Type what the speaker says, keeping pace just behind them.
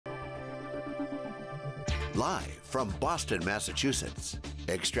Live from Boston, Massachusetts,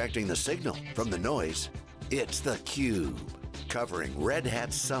 extracting the signal from the noise, it's theCUBE, covering Red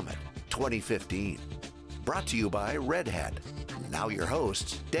Hat Summit 2015. Brought to you by Red Hat. Now your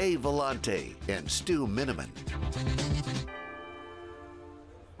hosts, Dave Vellante and Stu Miniman.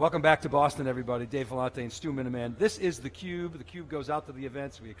 Welcome back to Boston, everybody. Dave Vellante and Stu Miniman. This is theCUBE. theCUBE goes out to the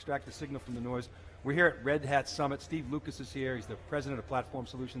events. We extract the signal from the noise. We're here at Red Hat Summit. Steve Lucas is here. He's the President of Platform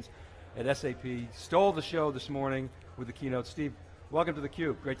Solutions at SAP. Stole the show this morning with the keynote. Steve, welcome to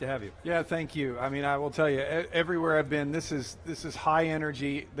theCUBE. Great to have you. Yeah, thank you. I mean, I will tell you, everywhere I've been, this is high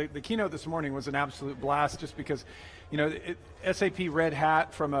energy. The keynote this morning was an absolute blast, just because, you know, SAP Red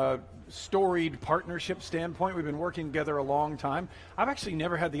Hat, from a storied partnership standpoint, we've been working together a long time. I've actually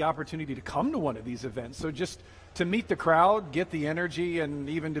never had the opportunity to come to one of these events, so just to meet the crowd, get the energy, and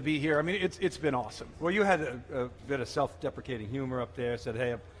even to be here, I mean, it's been awesome. Well, you had a bit of self-deprecating humor up there, said,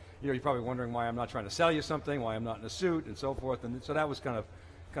 hey, you're probably wondering why I'm not trying to sell you something, why I'm not in a suit, and so forth, and so that was kind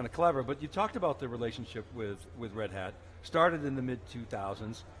of clever, but you talked about the relationship with Red Hat, started in the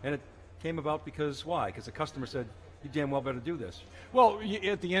mid-2000s, and it came about because, why? Because the customer said, you damn well better do this. Well,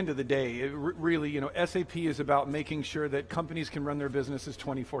 at the end of the day, really, you know, SAP is about making sure that companies can run their businesses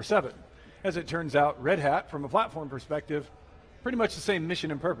 24/7. As it turns out, Red Hat, from a platform perspective, pretty much the same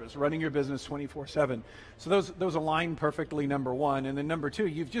mission and purpose, running your business 24/7. So those align perfectly, number one. And then number two,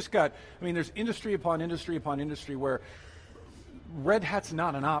 you've just got, I mean, there's industry upon industry upon industry where Red Hat's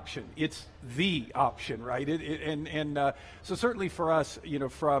not an option, it's the option, right? So certainly for us, you know,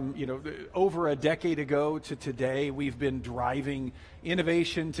 from over a decade ago to today, we've been driving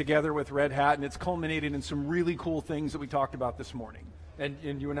innovation together with Red Hat, and it's culminated in some really cool things that we talked about this morning.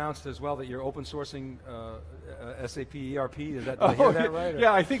 And you announced as well that you're open sourcing SAP ERP. Did I hear that right?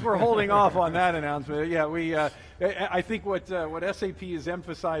 Yeah, I think we're holding off on that announcement. Yeah, I think what SAP is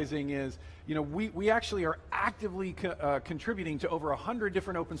emphasizing is, you know, we actually are actively contributing to over 100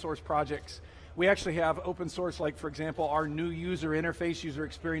 different open source projects. We actually have open source, like for example, our new user interface, user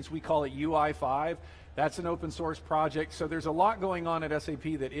experience, we call it UI5. That's an open source project. So there's a lot going on at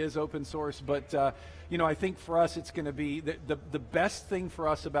SAP that is open source, but you know, I think for us it's going to be the best thing for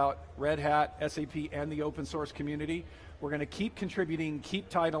us about Red Hat, SAP, and the open source community. We're going to keep contributing, keep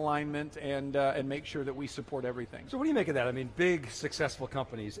tight alignment, and make sure that we support everything. So what do you make of that? I mean, big successful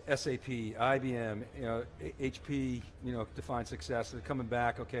companies, SAP, IBM, you know, HP, you know, defined success. They're coming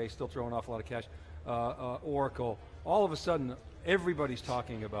back, okay, still throwing off a lot of cash. Oracle. All of a sudden, everybody's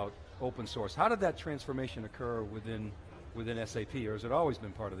talking about open source. How did that transformation occur within SAP, or has it always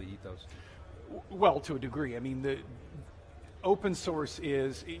been part of the ethos? Well, to a degree. I mean, the open source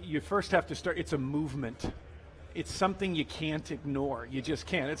is, you first have to start, it's a movement. It's something you can't ignore. You just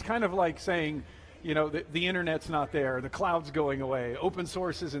can't. It's kind of like saying, you know, the internet's not there, the cloud's going away, open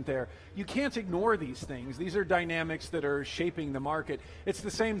source isn't there. You can't ignore these things. These are dynamics that are shaping the market. It's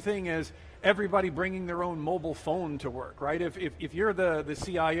the same thing as everybody bringing their own mobile phone to work, right? If you're the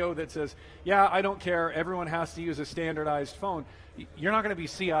CIO that says, yeah, I don't care, everyone has to use a standardized phone, you're not going to be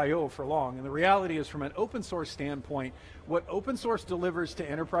CIO for long. And the reality is, from an open source standpoint, what open source delivers to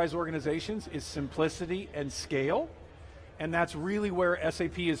enterprise organizations is simplicity and scale. And that's really where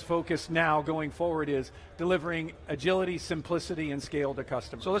SAP is focused now going forward, is delivering agility, simplicity, and scale to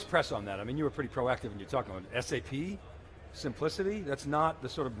customers. So let's press on that. I mean, you were pretty proactive when you're talking about SAP, simplicity. That's not the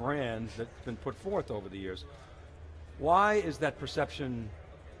sort of brand that's been put forth over the years. Why is that perception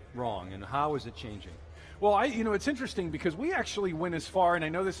wrong, and how is it changing? Well, you know, it's interesting because we actually went as far, and I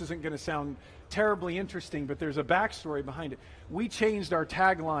know this isn't going to sound terribly interesting, but there's a backstory behind it. We changed our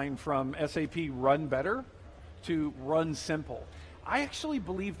tagline from SAP Run Better to Run Simple. I actually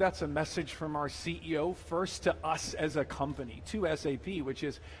believe that's a message from our CEO first to us as a company, to SAP, which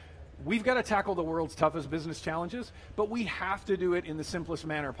is, we've got to tackle the world's toughest business challenges, but we have to do it in the simplest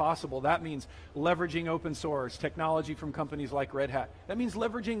manner possible. That means leveraging open source, technology from companies like Red Hat. That means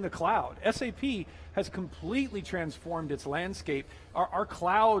leveraging the cloud. SAP has completely transformed its landscape. Our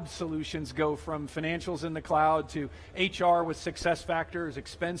cloud solutions go from financials in the cloud to HR with SuccessFactors,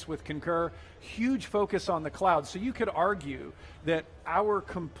 expense with Concur, huge focus on the cloud. So you could argue that our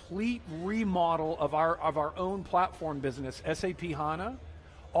complete remodel of our own platform business, SAP Hana,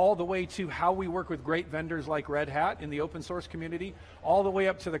 all the way to how we work with great vendors like Red Hat in the open source community, all the way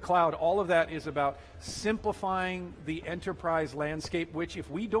up to the cloud, all of that is about simplifying the enterprise landscape, which if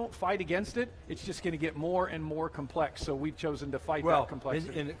we don't fight against it, it's just going to get more and more complex. So we've chosen to fight that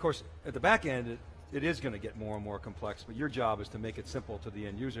complexity. And of course, at the back end, it is going to get more and more complex, but your job is to make it simple to the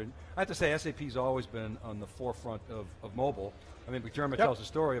end user. And I have to say, SAP's always been on the forefront of mobile. I mean, McDermott tells a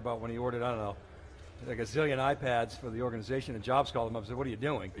story about when he ordered, I don't know, like a zillion iPads for the organization, and Jobs called them up and said, what are you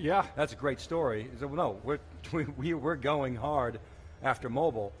doing? Yeah. That's a great story. He said, well, no, we're going hard after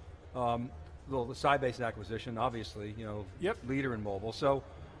mobile. The Sybase acquisition, obviously, Yep. leader in mobile. So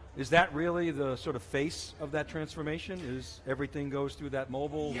is that really the sort of face of that transformation? Is everything goes through that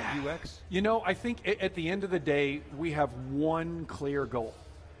mobile UX? I think at the end of the day, we have one clear goal.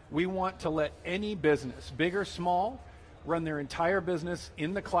 We want to let any business, big or small, run their entire business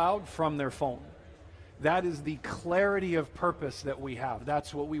in the cloud from their phone. That is the clarity of purpose that we have.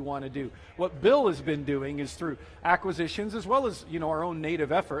 That's what we want to do. What Bill has been doing is through acquisitions as well as our own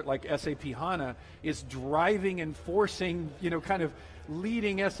native effort like SAP Hana is driving and forcing, kind of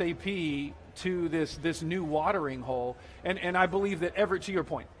leading SAP to this new watering hole. And I believe that to your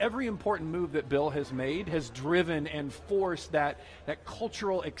point, every important move that Bill has made has driven and forced that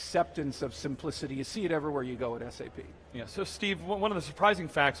cultural acceptance of simplicity. You see it everywhere you go at SAP. Yeah, so Steve, one of the surprising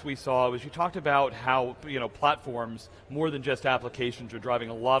facts we saw was you talked about how platforms, more than just applications, are driving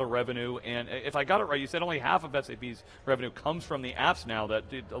a lot of revenue, and if I got it right, you said only half of SAP's revenue comes from the apps now, that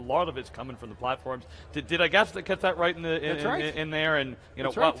a lot of it's coming from the platforms. Did I get that right in there? And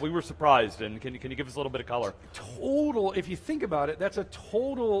we were surprised, and can you give us a little bit of color? Total, if you think about it, that's a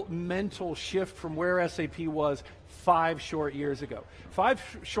total mental shift from where SAP was 5 short years ago.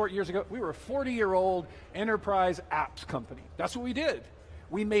 5 short years ago, we were a 40-year-old enterprise apps company. That's what we did.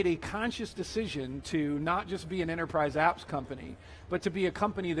 We made a conscious decision to not just be an enterprise apps company, but to be a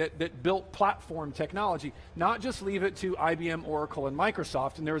company that built platform technology, not just leave it to IBM, Oracle, and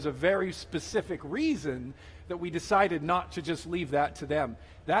Microsoft. And there was a very specific reason that we decided not to just leave that to them.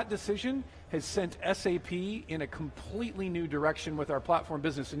 That decision has sent SAP in a completely new direction with our platform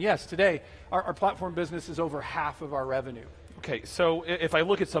business. And yes, today, our platform business is over half of our revenue. Okay, so if I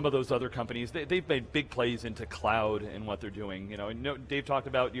look at some of those other companies, they've made big plays into cloud and what they're doing. Dave talked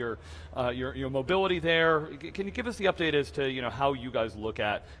about your mobility there. Can you give us the update as to how you guys look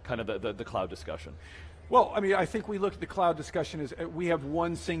at kind of the cloud discussion? Well, I think we look at the cloud discussion as we have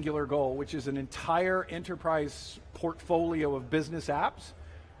one singular goal, which is an entire enterprise portfolio of business apps,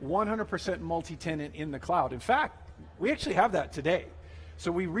 100% multi-tenant in the cloud. In fact, we actually have that today.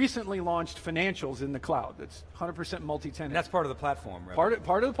 So we recently launched financials in the cloud. That's 100% multi-tenant. And that's part of the platform, right?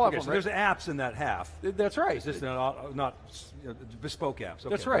 Part of the platform. Okay, so there's apps in that half. That's right. It's just not bespoke apps. Okay,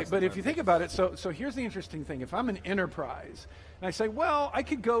 that's right. But if you think about it, so here's the interesting thing. If I'm an enterprise and I say, well, I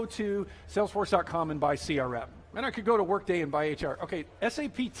could go to Salesforce.com and buy CRM, and I could go to Workday and buy HR. Okay,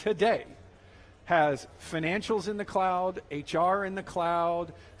 SAP today has financials in the cloud, HR in the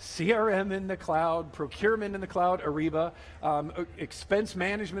cloud, CRM in the cloud, procurement in the cloud, Ariba, expense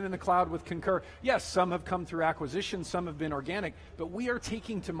management in the cloud with Concur. Yes, some have come through acquisition, some have been organic, but we are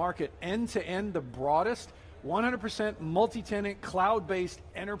taking to market end-to-end the broadest 100% multi-tenant, cloud-based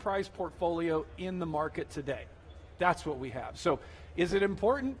enterprise portfolio in the market today. That's what we have. So is it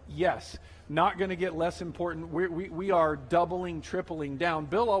important? Yes. Not going to get less important. We are doubling, tripling down.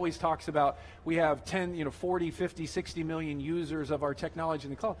 Bill always talks about we have 10, 40, 50, 60 million users of our technology in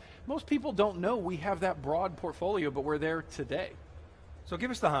the cloud. Most people don't know we have that broad portfolio, but we're there today. So give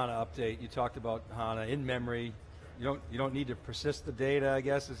us the Hana update. You talked about Hana in memory. You don't need to persist the data, I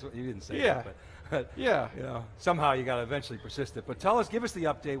guess. Is what you didn't say that, but yeah. Somehow you got to eventually persist it. But give us the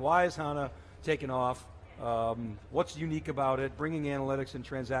update. Why is Hana taking off? What's unique about it? Bringing analytics and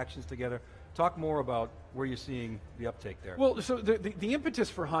transactions together. Talk more about where you're seeing the uptake there. Well, so the impetus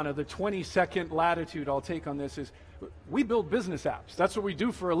for Hana, the 20-second latitude I'll take on this is we build business apps. That's what we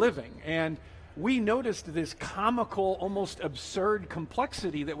do for a living. And we noticed this comical, almost absurd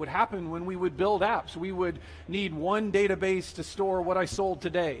complexity that would happen when we would build apps. We would need one database to store what I sold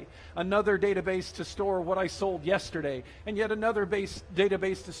today, another database to store what I sold yesterday, and yet another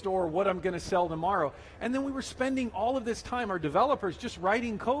database to store what I'm going to sell tomorrow. And then we were spending all of this time, our developers, just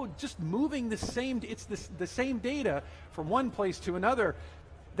writing code, just moving the same data from one place to another.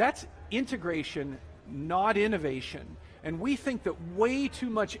 That's integration, not innovation. And we think that way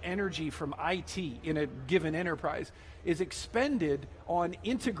too much energy from IT in a given enterprise is expended on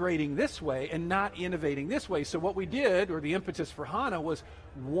integrating this way and not innovating this way. So what we did, or the impetus for Hana, was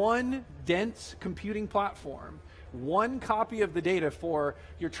one dense computing platform, one copy of the data for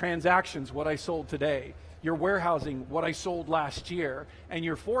your transactions, what I sold today, your warehousing, what I sold last year, and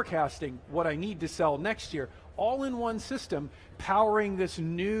your forecasting, what I need to sell next year, all in one system, powering this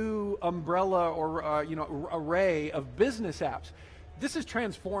new umbrella or array of business apps. This has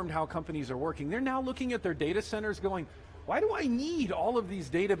transformed how companies are working. They're now looking at their data centers going, why do I need all of these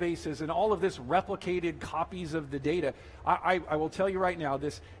databases and all of this replicated copies of the data? I will tell you right now,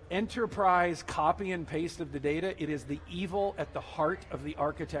 this enterprise copy and paste of the data, it is the evil at the heart of the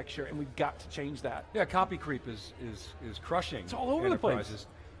architecture, and we've got to change that. Yeah, copy creep is crushing. It's all over the place.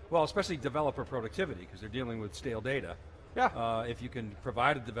 Well, especially developer productivity, because they're dealing with stale data. Yeah. If you can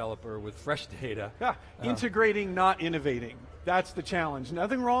provide a developer with fresh data. Yeah, integrating, not innovating. That's the challenge.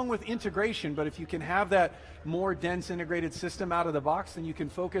 Nothing wrong with integration, but if you can have that more dense integrated system out of the box, then you can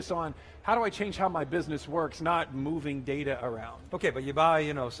focus on how do I change how my business works, not moving data around. Okay, but you buy,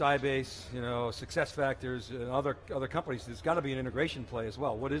 Sybase, SuccessFactors, and other companies, there's got to be an integration play as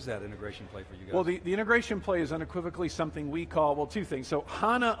well. What is that integration play for you guys? Well, the integration play is unequivocally something we call, well, two things. So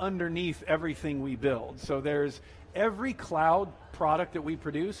Hana underneath everything we build. So there's every cloud product that we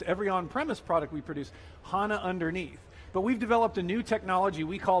produce, every on-premise product we produce, Hana underneath. But we've developed a new technology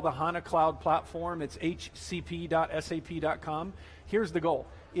we call the Hana Cloud Platform. It's hcp.sap.com. Here's the goal.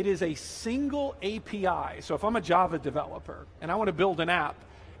 It is a single API. So if I'm a Java developer and I want to build an app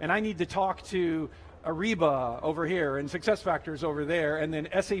and I need to talk to Ariba over here and SuccessFactors over there and then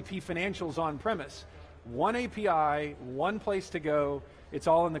SAP Financials on-premise, one API, one place to go, it's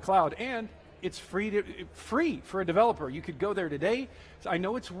all in the cloud, and it's free for a developer. You could go there today. So I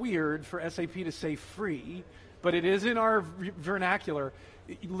know it's weird for SAP to say free, but it is in our vernacular.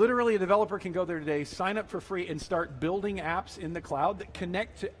 Literally, a developer can go there today, sign up for free, and start building apps in the cloud that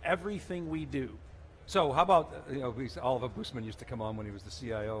connect to everything we do. So how about, Oliver Boosman used to come on when he was the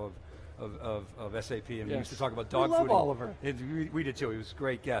CIO of SAP, and we used to talk about dog fooding. We love Oliver. We did too. He was a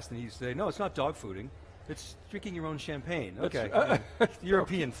great guest, and he used to say, no, it's not dog fooding. It's drinking your own champagne. Okay,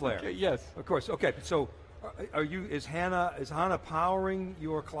 European flair. Okay, yes, of course. Okay, so is Hana powering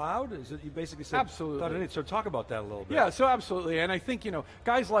your cloud? Is it, you basically said absolutely. So talk about that a little bit. Yeah, so absolutely, and I think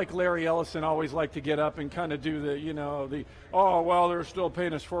guys like Larry Ellison always like to get up and kind of do the oh well, they're still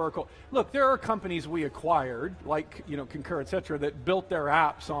paying us for Oracle. Look, there are companies we acquired like Concur, etc., that built their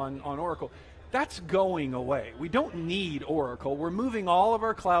apps on Oracle. That's going away. We don't need Oracle. We're moving all of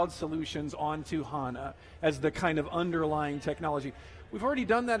our cloud solutions onto Hana as the kind of underlying technology. We've already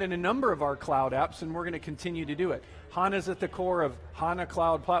done that in a number of our cloud apps, and we're going to continue to do it. Hana's at the core of Hana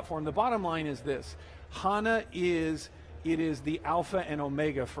Cloud Platform. The bottom line is this. Hana is the alpha and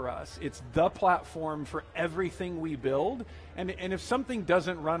omega for us. It's the platform for everything we build, and if something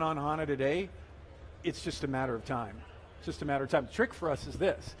doesn't run on Hana today, it's just a matter of time. It's just a matter of time. The trick for us is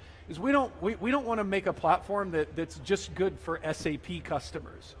this. We don't want to make a platform that's just good for SAP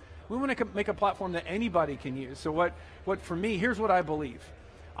customers. We want to make a platform that anybody can use. So what for me, here's what I believe.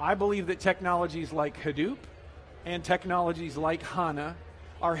 I believe that technologies like Hadoop and technologies like Hana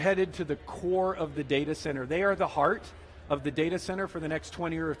are headed to the core of the data center. They are the heart of the data center for the next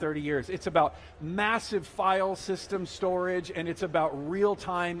 20 or 30 years. It's about massive file system storage, and it's about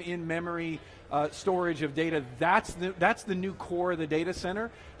real-time in-memory storage of data. That's the new core of the data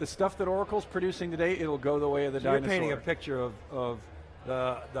center. The stuff that Oracle's producing today, it'll go the way of the dinosaur. You're painting a picture of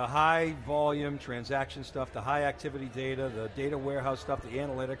the high volume transaction stuff, the high activity data, the data warehouse stuff, the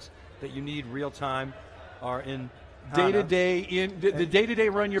analytics that you need real time are in Hana. The day-to-day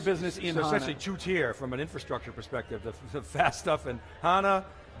run your business in Hana. Essentially two-tier from an infrastructure perspective, the fast stuff in Hana,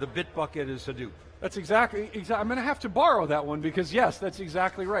 the Bitbucket is Hadoop. That's exactly. I'm going to have to borrow that one because yes, that's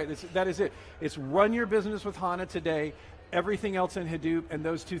exactly right. That is it. It's run your business with Hana today, everything else in Hadoop, and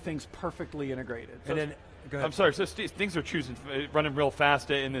those two things perfectly integrated. And then, go ahead. I'm sorry, so things are running real fast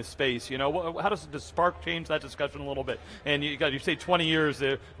in this space. How does Spark change that discussion a little bit? And you say 20 years.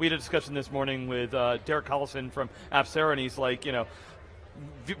 We had a discussion this morning with Derek Collison from Apsera, and he's like,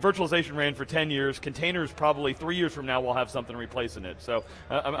 virtualization ran for 10 years. Containers probably 3 years from now will have something replacing it. So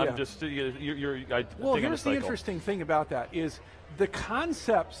I'm just, well, here's the interesting thing about that is the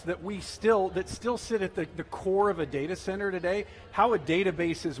concepts that still sit at the core of a data center today, how a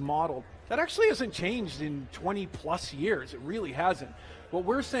database is modeled, that actually hasn't changed in 20 plus years. It really hasn't. What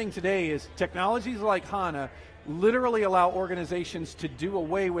we're saying today is technologies like Hana literally allow organizations to do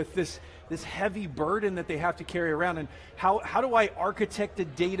away with this heavy burden that they have to carry around. And how do I architect a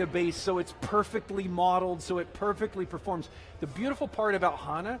database so it's perfectly modeled, so it perfectly performs? The beautiful part about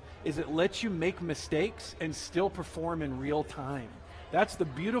Hana is it lets you make mistakes and still perform in real time. That's the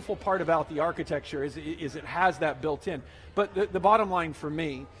beautiful part about the architecture is it has that built in. But the bottom line for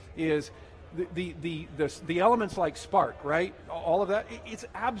me is the elements like Spark, right? All of that, it's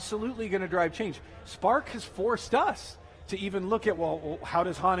absolutely going to drive change. Spark has forced us to even look at, well, how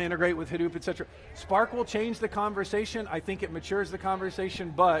does Hana integrate with Hadoop, et cetera. Spark will change the conversation. I think it matures the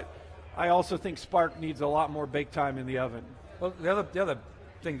conversation, but I also think Spark needs a lot more bake time in the oven. Well, the other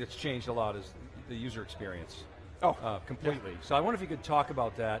thing that's changed a lot is the user experience. completely. So I wonder if you could talk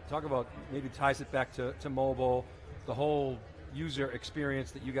about that, maybe ties it back to mobile, the whole user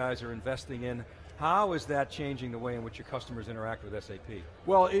experience that you guys are investing in. How is that changing the way in which your customers interact with SAP?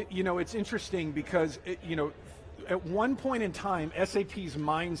 Well, it's interesting because, at one point in time, SAP's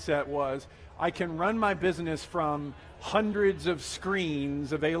mindset was, I can run my business from hundreds of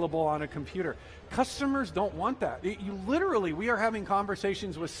screens available on a computer. Customers don't want that. We are having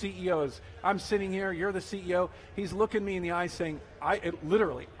conversations with CEOs. I'm sitting here, you're the CEO, he's looking me in the eye saying, I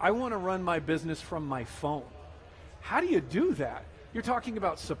want to run my business from my phone. How do you do that? You're talking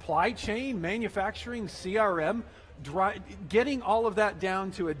about supply chain, manufacturing, CRM, getting all of that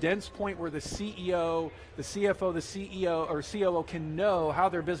down to a dense point where the CEO, the CFO, the CEO or COO can know how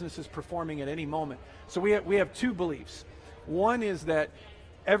their business is performing at any moment. So we have two beliefs. One is that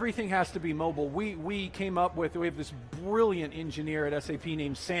everything has to be mobile. We have this brilliant engineer at SAP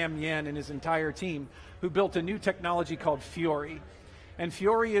named Sam Yen and his entire team who built a new technology called Fiori. And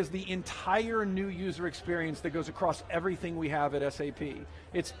Fiori is the entire new user experience that goes across everything we have at SAP.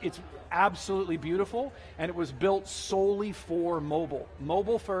 It's absolutely beautiful, and it was built solely for mobile.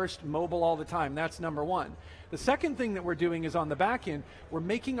 Mobile first, mobile all the time, that's number one. The second thing that we're doing is on the back end, we're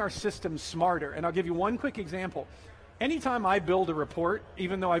making our systems smarter, and I'll give you one quick example. Anytime I build a report,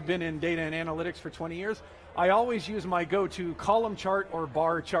 even though I've been in data and analytics for 20 years, I always use my go-to column chart or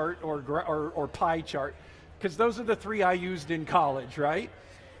bar chart or pie chart, because those are the three I used in college, right?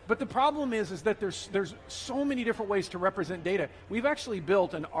 But the problem is that there's so many different ways to represent data. We've actually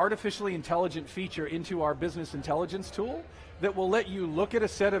built an artificially intelligent feature into our business intelligence tool that will let you look at a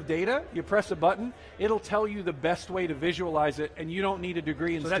set of data, you press a button, it'll tell you the best way to visualize it, and you don't need a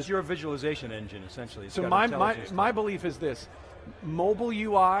degree in. So that's your visualization engine, essentially. So my belief is this: mobile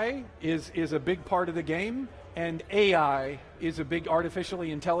UI is a big part of the game, and AI is a big,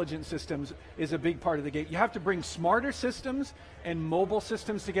 artificially intelligent systems is a big part of the game. You have to bring smarter systems and mobile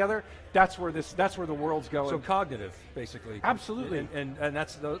systems together. That's where the world's going. So cognitive, basically. Absolutely. And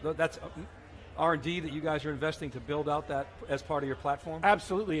that's R&D that you guys are investing to build out that as part of your platform?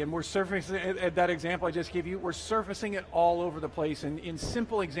 Absolutely, and we're surfacing, at that example I just gave you, we're surfacing it all over the place, and in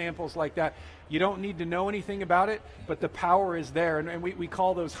simple examples like that, you don't need to know anything about it, but the power is there, and we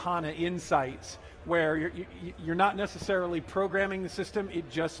call those Hana insights, where you're not necessarily programming the system, it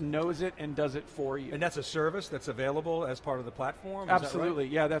just knows it and does it for you. And that's a service that's available as part of the platform? Absolutely,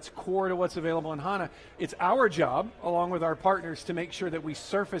 yeah, that's core to what's available in Hana. It's our job, along with our partners, to make sure that we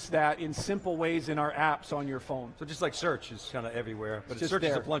surface that in simple ways in our apps on your phone. So just like search is kind of everywhere, but just search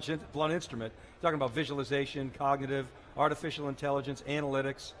there. is a blunt instrument. You're talking about visualization, cognitive, artificial intelligence,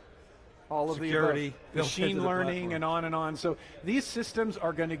 analytics, all of security, the machine learning, and on and on. So these systems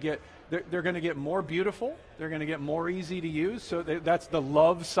are going to get, they're going to get more beautiful, they're going to get more easy to use, so that's the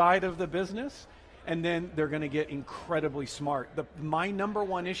love side of the business, and then they're going to get incredibly smart. My number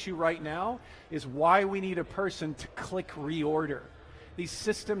one issue right now is why we need a person to click reorder. These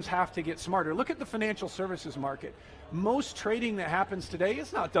systems have to get smarter. Look at the financial services market. Most trading that happens today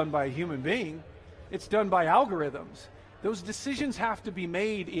is not done by a human being, it's done by algorithms. Those decisions have to be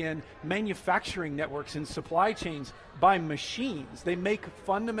made in manufacturing networks and supply chains by machines. They make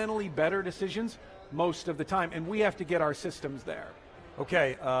fundamentally better decisions most of the time, and we have to get our systems there.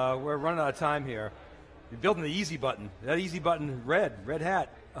 Okay, we're running out of time here. You're building the easy button. That easy button, red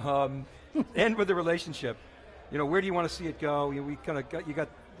hat. End with the relationship. You know, where do you want to see it go? You got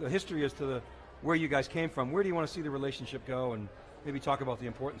the history as to where you guys came from. Where do you want to see the relationship go, and maybe talk about the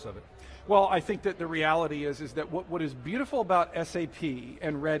importance of it? Well, I think that the reality is that what is beautiful about SAP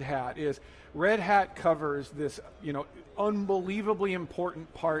and Red Hat is Red Hat covers this, unbelievably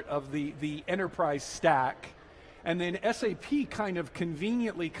important part of the enterprise stack, and then SAP kind of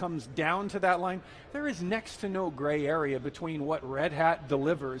conveniently comes down to that line. There is next to no gray area between what Red Hat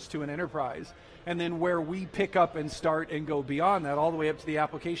delivers to an enterprise and then where we pick up and start and go beyond that all the way up to the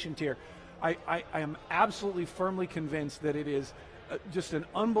application tier. I am absolutely firmly convinced that it is just an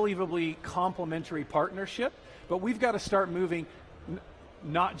unbelievably complementary partnership, but we've got to start moving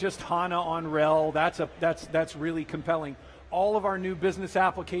not just HANA on RHEL, that's really compelling. All of our new business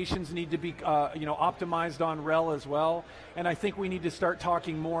applications need to be optimized on RHEL as well, and I think we need to start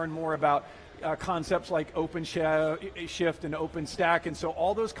talking more and more about concepts like OpenShift and OpenStack, and so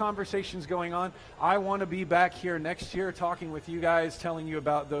all those conversations going on. I want to be back here next year talking with you guys, telling you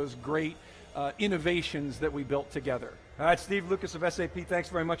about those great innovations that we built together. All right, Steve Lucas of SAP, thanks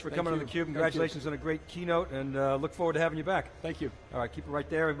very much for coming on theCUBE. Congratulations on a great keynote, and look forward to having you back. Thank you. All right, keep it right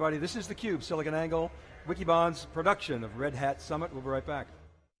there, everybody. This is theCUBE, SiliconANGLE, Wikibon's production of Red Hat Summit. We'll be right back.